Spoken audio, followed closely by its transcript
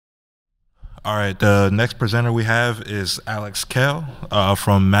All right, the next presenter we have is Alex Kell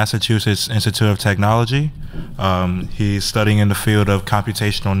from Massachusetts Institute of Technology. He's studying in the field of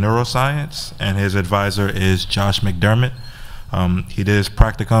computational neuroscience, and his advisor is Josh McDermott. He did his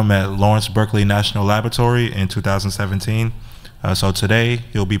practicum at Lawrence Berkeley National Laboratory in 2017. So today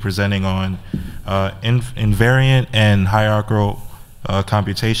he'll be presenting on invariant and hierarchical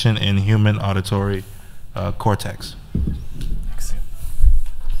computation in human auditory cortex.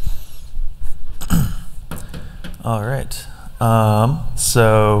 All right. I'm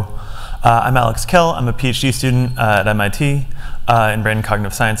Alex Kell. I'm a PhD student at MIT in brain and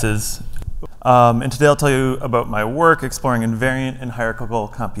cognitive sciences. And today I'll tell you about my work exploring invariant and hierarchical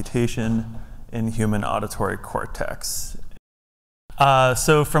computation in human auditory cortex.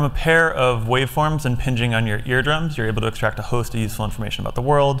 So from a pair of waveforms impinging on your eardrums, you're able to extract a host of useful information about the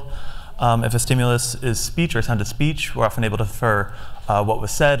world. If a stimulus is speech or sound to speech, we're often able to infer what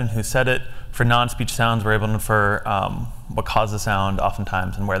was said and who said it. For non-speech sounds, we're able to infer what caused the sound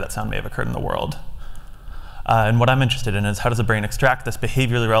oftentimes and where that sound may have occurred in the world. And what I'm interested in is how does the brain extract this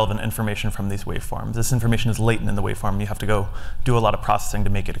behaviorally relevant information from these waveforms? This information is latent in the waveform. You have to go do a lot of processing to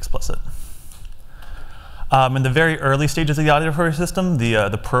make it explicit. In the very early stages of the auditory system,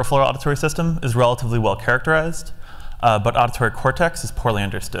 the peripheral auditory system is relatively well characterized, but auditory cortex is poorly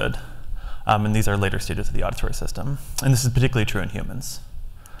understood. And these are later stages of the auditory system. And this is particularly true in humans.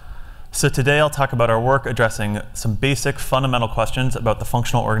 So today I'll talk about our work addressing some basic fundamental questions about the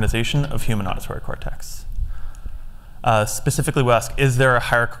functional organization of human auditory cortex. Specifically, we'll ask, is there a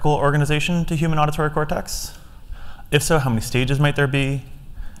hierarchical organization to human auditory cortex? If so, how many stages might there be?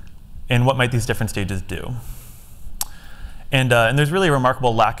 And what might these different stages do? And there's really a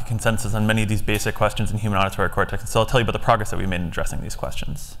remarkable lack of consensus on many of these basic questions in human auditory cortex. And so I'll tell you about the progress that we made in addressing these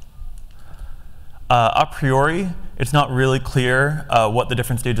questions. A priori, it's not really clear what the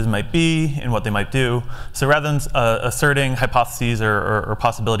different stages might be and what they might do. So rather than asserting hypotheses or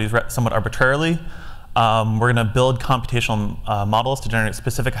possibilities somewhat arbitrarily, we're going to build computational models to generate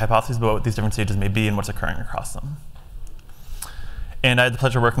specific hypotheses about what these different stages may be and what's occurring across them. And I had the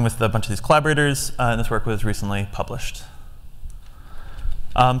pleasure of working with a bunch of these collaborators, and this work was recently published.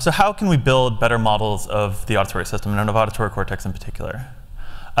 So how can we build better models of the auditory system and of auditory cortex in particular?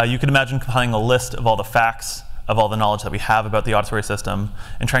 You could imagine compiling a list of all the facts, of all the knowledge that we have about the auditory system,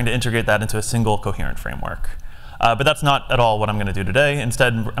 and trying to integrate that into a single coherent framework. But that's not at all what I'm going to do today.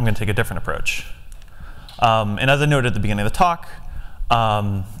 Instead, I'm going to take a different approach. And as I noted at the beginning of the talk,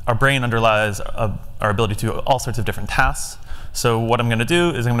 our brain underlies our ability to do all sorts of different tasks. So what I'm going to do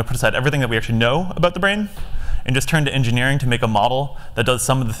is I'm going to put aside everything that we actually know about the brain and just turn to engineering to make a model that does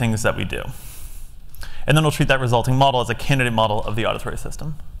some of the things that we do. And then we'll treat that resulting model as a candidate model of the auditory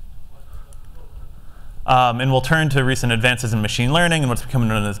system. And we'll turn to recent advances in machine learning and what's becoming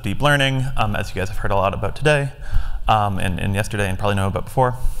known as deep learning, as you guys have heard a lot about today, and yesterday, and probably know about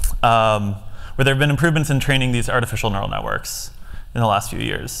before, where there have been improvements in training these artificial neural networks in the last few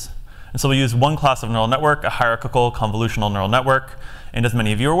years. And so we use one class of neural network, a hierarchical convolutional neural network. And as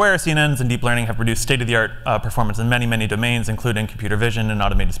many of you are aware, CNNs and deep learning have produced state-of-the-art performance in many, many domains, including computer vision and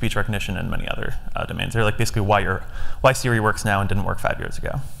automated speech recognition and many other domains. They're like basically why Siri works now and didn't work 5 years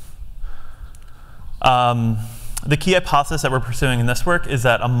ago. The key hypothesis that we're pursuing in this work is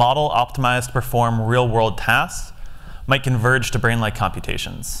that a model optimized to perform real-world tasks might converge to brain-like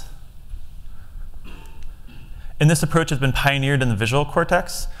computations. And this approach has been pioneered in the visual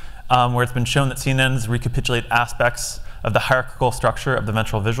cortex, where it's been shown that CNNs recapitulate aspects of the hierarchical structure of the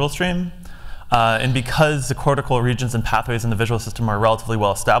ventral visual stream. And because the cortical regions and pathways in the visual system are relatively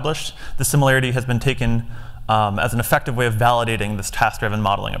well established, the similarity has been taken as an effective way of validating this task-driven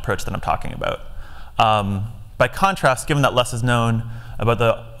modeling approach that I'm talking about. By contrast, given that less is known about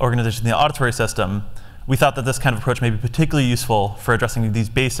the organization of the auditory system, we thought that this kind of approach may be particularly useful for addressing these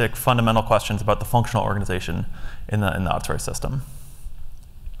basic fundamental questions about the functional organization in the auditory system.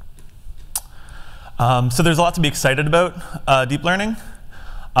 So there's a lot to be excited about deep learning.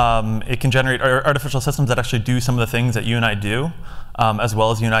 It can generate artificial systems that actually do some of the things that you and I do, as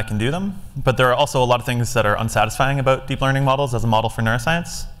well as you and I can do them. But there are also a lot of things that are unsatisfying about deep learning models as a model for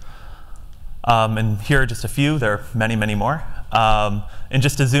neuroscience. And here are just a few. There are many, many more. And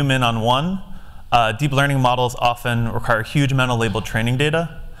just to zoom in on one, deep learning models often require a huge amount of labeled training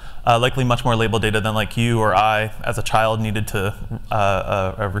data, likely much more labeled data than like you or I as a child needed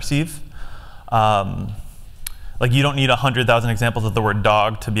to receive. Like you don't need 100,000 examples of the word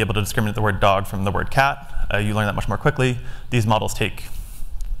dog to be able to discriminate the word dog from the word cat. You learn that much more quickly. These models take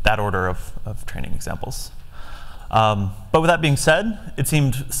that order of training examples. But with that being said, it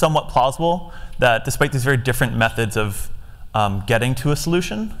seemed somewhat plausible that despite these very different methods of getting to a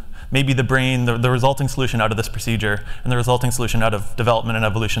solution, maybe the brain, the resulting solution out of this procedure, and the resulting solution out of development and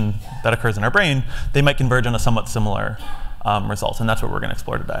evolution that occurs in our brain, they might converge on a somewhat similar result, and that's what we're going to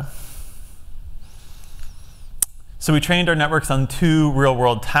explore today. So we trained our networks on 2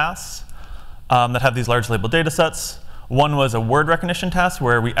 real-world tasks that have these large labeled data sets. One was a word recognition task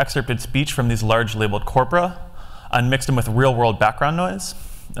where we excerpted speech from these large labeled corpora and mixed them with real-world background noise,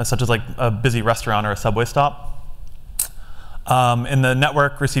 such as like a busy restaurant or a subway stop. And the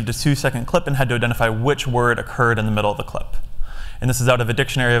network received a 2-second clip and had to identify which word occurred in the middle of the clip. And this is out of a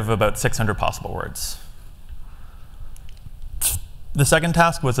dictionary of about 600 possible words. The second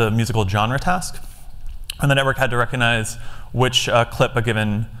task was a musical genre task. And the network had to recognize which genre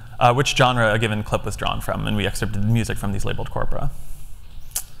a given clip was drawn from. And we excerpted music from these labeled corpora.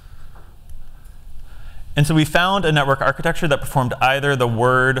 And so we found a network architecture that performed either the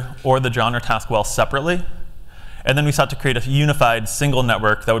word or the genre task well separately. And then we sought to create a unified single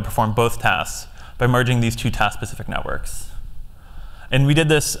network that would perform both tasks by merging these 2 task-specific networks. And we did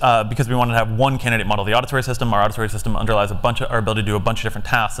this because we wanted to have one candidate model of the auditory system. Our auditory system underlies our ability to do a bunch of different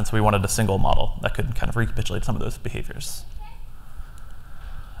tasks, and so we wanted a single model that could kind of recapitulate some of those behaviors.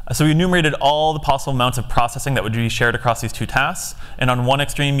 So we enumerated all the possible amounts of processing that would be shared across these 2 tasks. And on one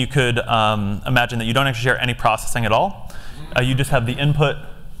extreme, you could imagine that you don't actually share any processing at all. You just have the input,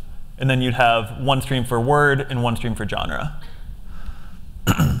 and then you'd have one stream for word and one stream for genre.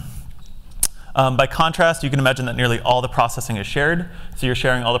 By contrast, you can imagine that nearly all the processing is shared. So you're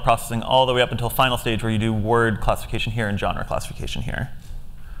sharing all the processing all the way up until final stage where you do word classification here and genre classification here.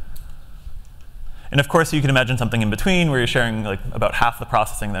 And of course, you can imagine something in between where you're sharing like about half the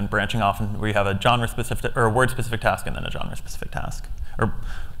processing, then branching off, and where you have a genre-specific or a word-specific task and then a genre-specific task, or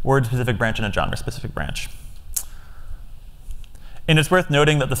word-specific branch and a genre-specific branch. And it's worth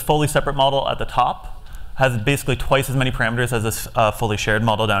noting that this fully separate model at the top has basically twice as many parameters as this fully shared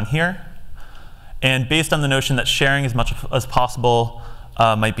model down here. And based on the notion that sharing as much as possible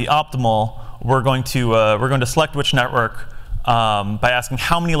might be optimal, we're going to select which network by asking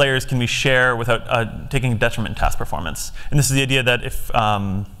how many layers can we share without taking a detriment in task performance. And this is the idea that if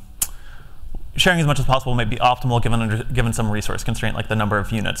sharing as much as possible might be optimal given some resource constraint, like the number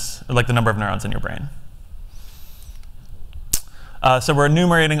of units, or like the number of neurons in your brain. So we're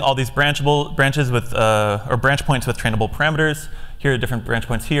enumerating all these branches with, or branch points with trainable parameters. Here are different branch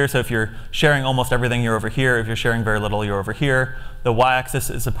points here. So if you're sharing almost everything, you're over here. If you're sharing very little, you're over here. The y-axis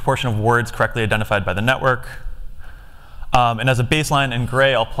is the proportion of words correctly identified by the network. And as a baseline in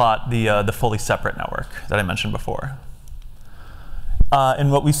gray, I'll plot the fully separate network that I mentioned before.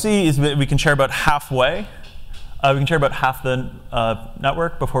 And what we see is that we can share about halfway. We can share about half the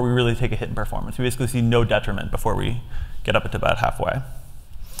network before we really take a hit in performance. We basically see no detriment before we get up to about halfway.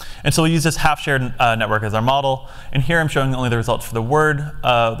 And so we'll use this half-shared network as our model. And here I'm showing only the results for the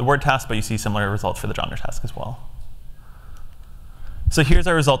word task, but you see similar results for the genre task as well. So here's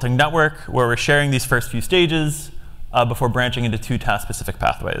our resulting network, where we're sharing these first few stages before branching into 2 task-specific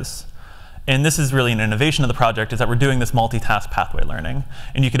pathways. And this is really an innovation of the project, is that we're doing this multitask pathway learning.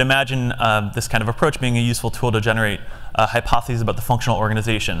 And you could imagine this kind of approach being a useful tool to generate hypotheses about the functional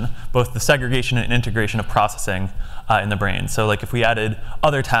organization, both the segregation and integration of processing in the brain. So like if we added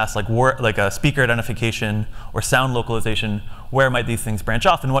other tasks like speaker identification or sound localization, where might these things branch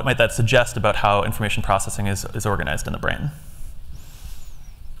off, and what might that suggest about how information processing is organized in the brain?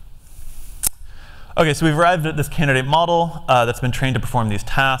 OK, so we've arrived at this candidate model that's been trained to perform these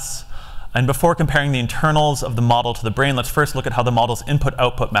tasks. And before comparing the internals of the model to the brain, let's first look at how the model's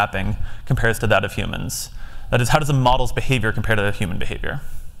input-output mapping compares to that of humans. That is, how does the model's behavior compare to human behavior?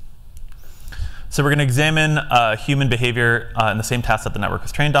 So we're going to examine human behavior in the same task that the network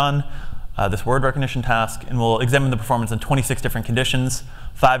was trained on, this word recognition task. And we'll examine the performance in 26 different conditions,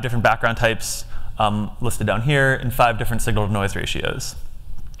 5 different background types listed down here, and 5 different signal-to-noise ratios.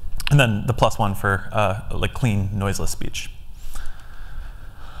 And then the +1 for like clean, noiseless speech.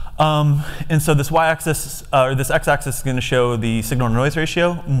 And so this y-axis, or this x-axis is going to show the signal-to-noise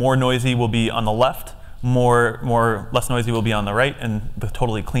ratio. More noisy will be on the left, less noisy will be on the right, and the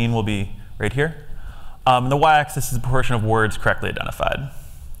totally clean will be right here. The y-axis is the proportion of words correctly identified.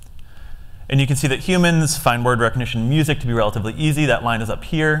 And you can see that humans find word recognition music to be relatively easy. That line is up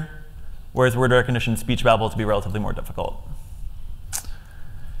here, whereas word recognition speech babble to be relatively more difficult.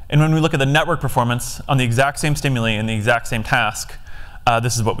 And when we look at the network performance on the exact same stimuli and the exact same task,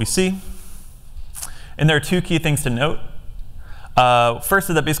 this is what we see. And there are 2 key things to note. First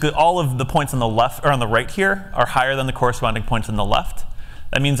is that basically all of the points on the left, or on the right here, are higher than the corresponding points on the left.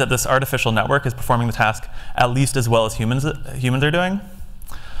 That means that this artificial network is performing the task at least as well as humans are doing.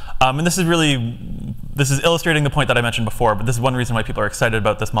 And this is illustrating the point that I mentioned before, but this is one reason why people are excited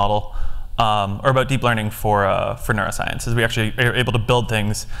about this model, or about deep learning for neuroscience, is we actually are able to build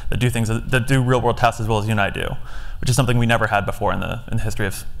things that do real-world tasks as well as you and I do, which is something we never had before in the history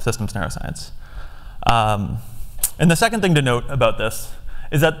of systems neuroscience. And the second thing to note about this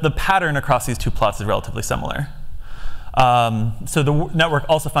is that the pattern across these two plots is relatively similar. So the network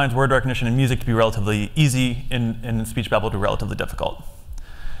also finds word recognition and music to be relatively easy, and speech babble to be relatively difficult.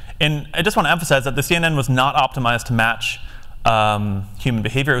 And I just want to emphasize that the CNN was not optimized to match human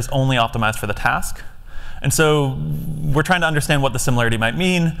behavior. It was only optimized for the task. And so we're trying to understand what the similarity might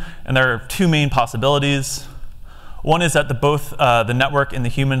mean. And there are two main possibilities. One is that both the network and the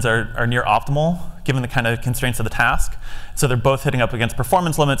humans are near optimal, given the kind of constraints of the task. So they're both hitting up against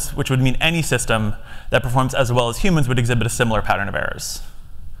performance limits, which would mean any system that performs as well as humans would exhibit a similar pattern of errors.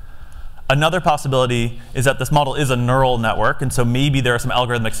 Another possibility is that this model is a neural network, and so maybe there are some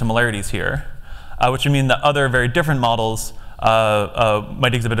algorithmic similarities here, which would mean that other very different models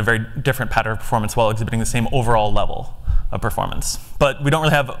might exhibit a very different pattern of performance while exhibiting the same overall level of performance. But we don't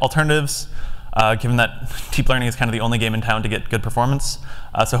really have alternatives, given that deep learning is kind of the only game in town to get good performance.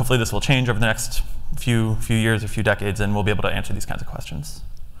 So hopefully this will change over the next few years or few decades, and we'll be able to answer these kinds of questions.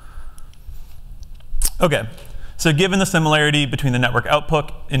 OK. So given the similarity between the network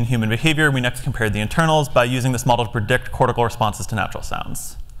output and human behavior, we next compared the internals by using this model to predict cortical responses to natural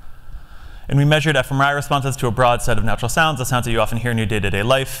sounds. And we measured fMRI responses to a broad set of natural sounds, the sounds that you often hear in your day-to-day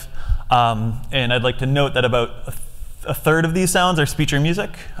life. And I'd like to note that about a third of these sounds are speech or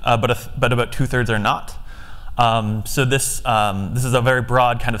music, but about 2/3 are not. So this is a very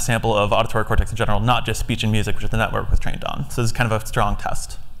broad kind of sample of auditory cortex in general, not just speech and music, which the network was trained on. So this is kind of a strong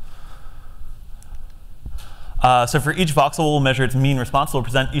test. So for each voxel, we'll measure its mean response. We'll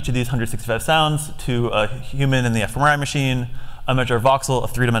present each of these 165 sounds to a human in the fMRI machine, measure a voxel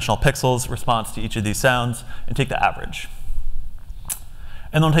of 3-dimensional pixels response to each of these sounds, and take the average.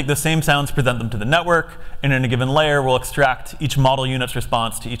 And then we'll take the same sounds, present them to the network, and in a given layer, we'll extract each model unit's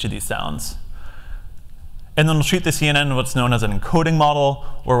response to each of these sounds. And then we'll treat the CNN in what's known as an encoding model,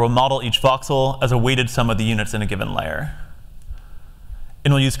 where we'll model each voxel as a weighted sum of the units in a given layer.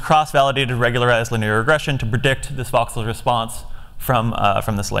 And we'll use cross-validated regularized linear regression to predict this voxel's response from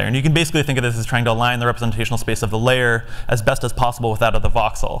this layer. And you can basically think of this as trying to align the representational space of the layer as best as possible with that of the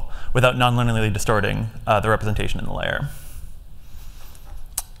voxel, without non-linearly distorting the representation in the layer.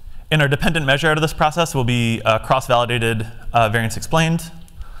 And our dependent measure out of this process will be cross-validated variance explained.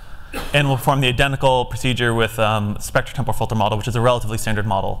 And we'll perform the identical procedure with spectrotemporal filter model, which is a relatively standard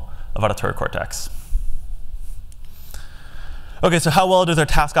model of auditory cortex. OK, so how well does our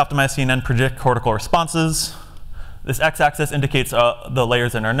task-optimized CNN predict cortical responses? This x-axis indicates the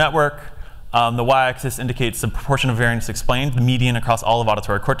layers in our network. The y-axis indicates the proportion of variance explained, the median across all of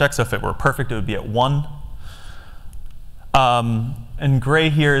auditory cortex. So if it were perfect, it would be at 1. And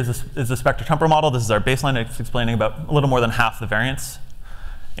gray here is the spectrotemporal model. This is our baseline. It's explaining about a little more than half the variance.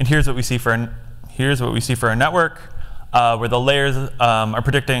 And here's what we see for our network, where the layers are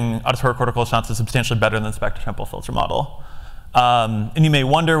predicting auditory cortical responses substantially better than the spectrotemporal filter model. And you may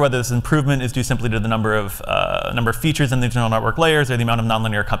wonder whether this improvement is due simply to the number of features in these neural network layers or the amount of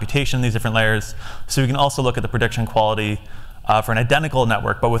nonlinear computation in these different layers. So we can also look at the prediction quality for an identical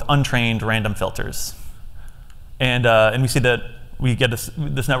network, but with untrained random filters. And we see that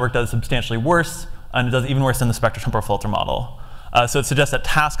this network does substantially worse, and it does even worse than the spectrotemporal filter model. So it suggests that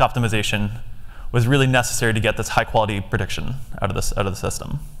task optimization was really necessary to get this high-quality prediction out of the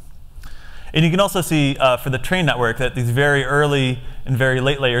system. And you can also see for the trained network that these very early and very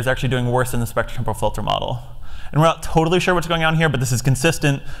late layers are actually doing worse than the spectrotemporal filter model. And we're not totally sure what's going on here, but this is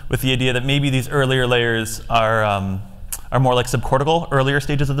consistent with the idea that maybe these earlier layers are more like subcortical, earlier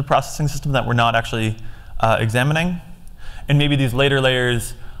stages of the processing system that we're not actually examining. And maybe these later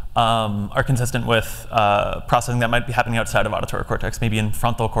layers are consistent with processing that might be happening outside of auditory cortex, maybe in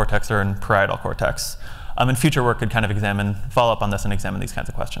frontal cortex or in parietal cortex. And future work could kind of follow up on this and examine these kinds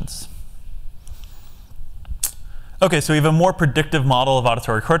of questions. OK, so we have a more predictive model of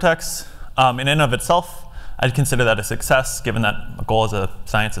auditory cortex. In and of itself, I'd consider that a success, given that a goal as a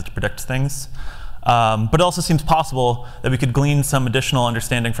science is to predict things. But it also seems possible that we could glean some additional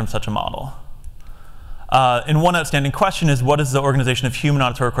understanding from such a model. And one outstanding question is, what is the organization of human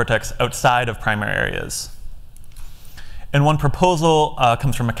auditory cortex outside of primary areas? And one proposal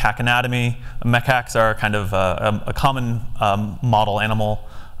comes from macaque anatomy. Macaques are kind of a common model animal.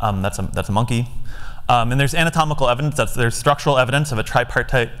 That's a monkey. And there's anatomical evidence, there's structural evidence of a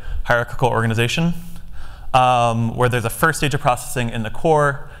tripartite hierarchical organization, where there's a first stage of processing in the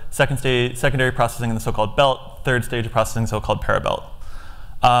core, secondary processing in the so-called belt, third stage of processing, so-called parabelt.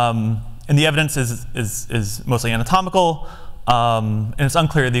 And the evidence is mostly anatomical, and it's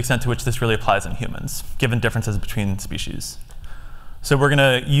unclear the extent to which this really applies in humans, given differences between species. So we're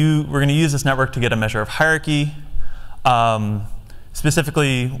gonna use this network to get a measure of hierarchy.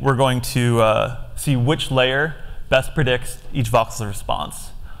 Specifically, we're going to see which layer best predicts each voxel's response.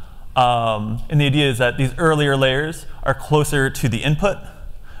 And the idea is that these earlier layers are closer to the input,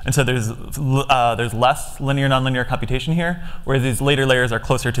 and so there's less linear nonlinear computation here, whereas these later layers are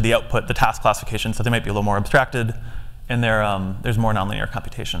closer to the output, the task classification, so they might be a little more abstracted, and there's more nonlinear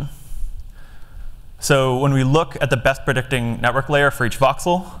computation. So when we look at the best predicting network layer for each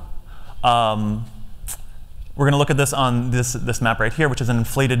voxel, we're going to look at this on this map right here, which is an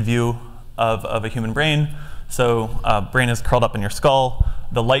inflated view of a human brain. So brain is curled up in your skull.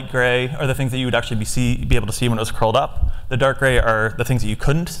 The light gray are the things that you would actually be able to see when it was curled up. The dark gray are the things that you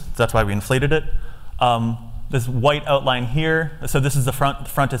couldn't. So that's why we inflated it. This white outline here, so this is the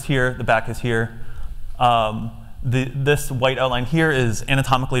front is here, the back is here. This white outline here is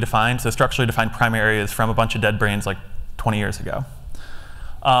anatomically defined, so structurally defined primary areas from a bunch of dead brains like 20 years ago.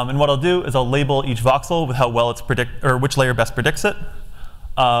 And what I'll do is I'll label each voxel with how well it's which layer best predicts it.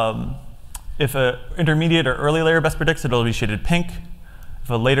 If an intermediate or early layer best predicts it, it'll be shaded pink. If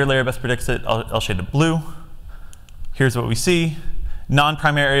a later layer best predicts it, I'll shade it blue. Here's what we see.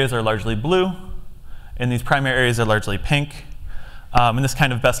 Non-primary areas are largely blue, and these primary areas are largely pink. And this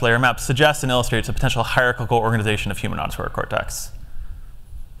kind of best layer map suggests and illustrates a potential hierarchical organization of human auditory cortex.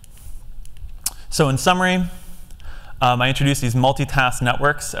 So in summary, I introduced these multitask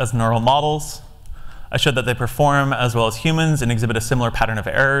networks as neural models. I showed that they perform as well as humans and exhibit a similar pattern of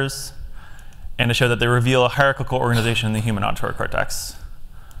errors. And I showed that they reveal a hierarchical organization in the human auditory cortex.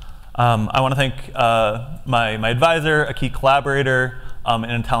 I want to thank my advisor, a key collaborator, and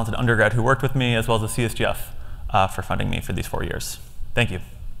a talented undergrad who worked with me, as well as the CSGF for funding me for these 4 years. Thank you.